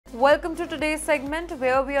Welcome to today's segment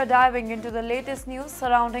where we are diving into the latest news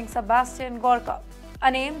surrounding Sebastian Gorka,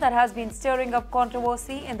 a name that has been stirring up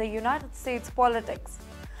controversy in the United States politics.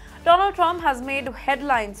 Donald Trump has made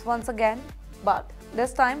headlines once again, but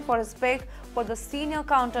this time for his pick for the senior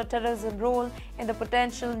counterterrorism role in the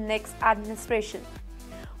potential next administration.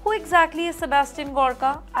 Who exactly is Sebastian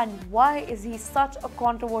Gorka and why is he such a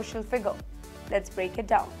controversial figure? Let's break it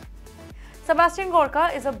down. Sebastian Gorka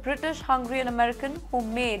is a British-Hungarian American who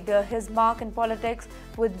made his mark in politics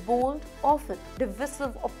with bold, often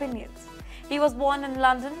divisive opinions. He was born in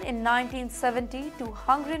London in 1970 to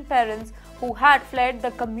Hungarian parents who had fled the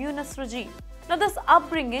communist regime. Now, this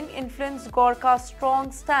upbringing influenced Gorka's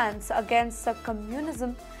strong stance against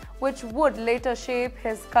communism, which would later shape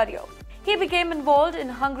his career. He became involved in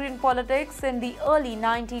Hungarian politics in the early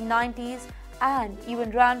 1990s and even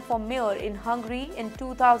ran for mayor in Hungary in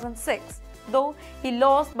 2006. Though he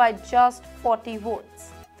lost by just 40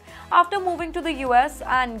 votes. After moving to the US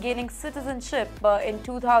and gaining citizenship in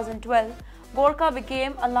 2012, Gorka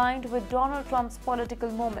became aligned with Donald Trump's political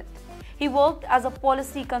movement. He worked as a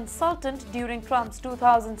policy consultant during Trump's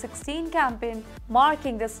 2016 campaign,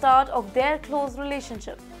 marking the start of their close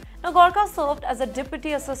relationship. Now, Gorka served as a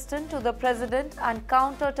deputy assistant to the president and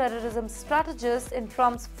counter-terrorism strategist in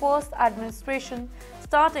Trump's first administration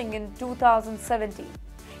starting in 2017.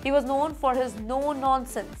 He was known for his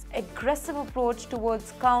no-nonsense, aggressive approach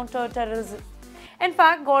towards counter-terrorism. In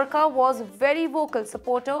fact, Gorka was a very vocal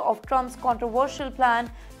supporter of Trump's controversial plan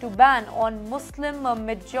to ban on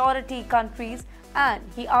Muslim-majority countries, and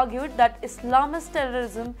he argued that Islamist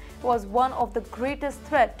terrorism was one of the greatest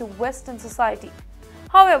threats to Western society.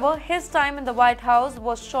 However, his time in the White House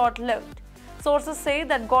was short-lived. Sources say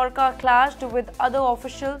that Gorka clashed with other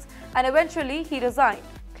officials and eventually he resigned,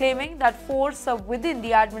 claiming that forces within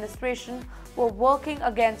the administration were working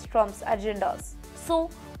against Trump's agendas. So,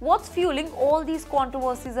 what's fueling all these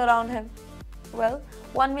controversies around him? Well,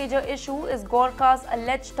 one major issue is Gorka's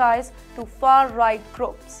alleged ties to far-right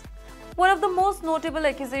groups. One of the most notable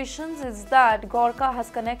accusations is that Gorka has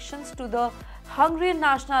connections to the Hungarian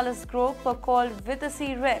nationalist group called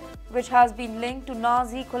Vitesse Ren, which has been linked to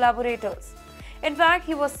Nazi collaborators. In fact,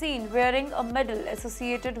 he was seen wearing a medal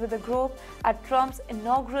associated with the group at Trump's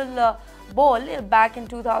inaugural ball back in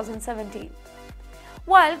 2017.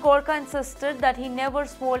 While Gorka insisted that he never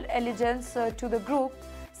swore allegiance to the group,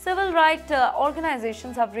 civil rights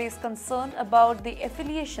organizations have raised concern about the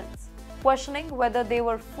affiliations, questioning whether they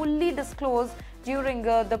were fully disclosed during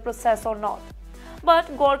the process or not.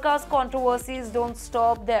 But Gorka's controversies don't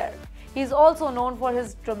stop there. He is also known for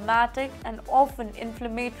his dramatic and often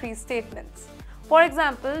inflammatory statements. For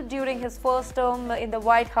example, during his first term in the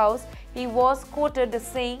White House, he was quoted as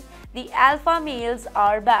saying, "The alpha males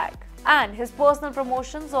are back." And his personal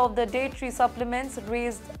promotions of the dietary supplements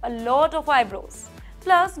raised a lot of eyebrows.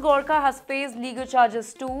 Plus, Gorka has faced legal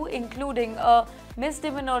charges too, including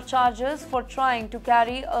misdemeanor charges for trying to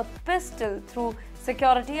carry a pistol through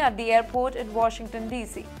security at the airport in Washington,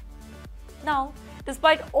 D.C. Now,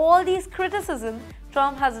 despite all these criticisms,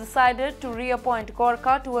 Trump has decided to reappoint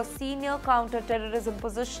Gorka to a senior counter-terrorism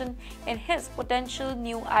position in his potential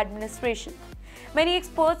new administration. Many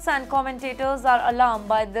experts and commentators are alarmed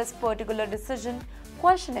by this particular decision,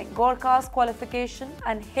 questioning Gorka's qualification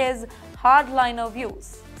and his hardliner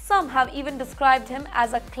views. Some have even described him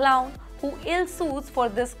as a clown who ill-suits for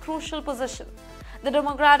this crucial position. The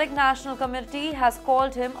Democratic National Committee has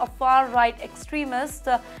called him a far-right extremist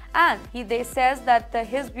and they says that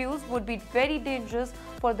his views would be very dangerous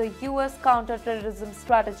for the US counter-terrorism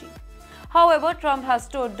strategy. However, Trump has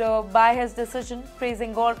stood by his decision,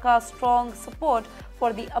 praising Gorka's strong support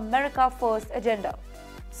for the America First agenda.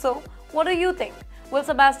 So, what do you think? Will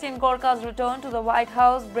Sebastian Gorka's return to the White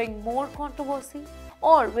House bring more controversy?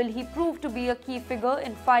 Or will he prove to be a key figure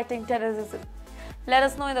in fighting terrorism? Let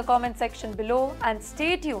us know in the comment section below and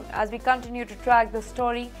stay tuned as we continue to track the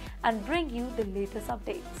story and bring you the latest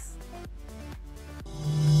updates.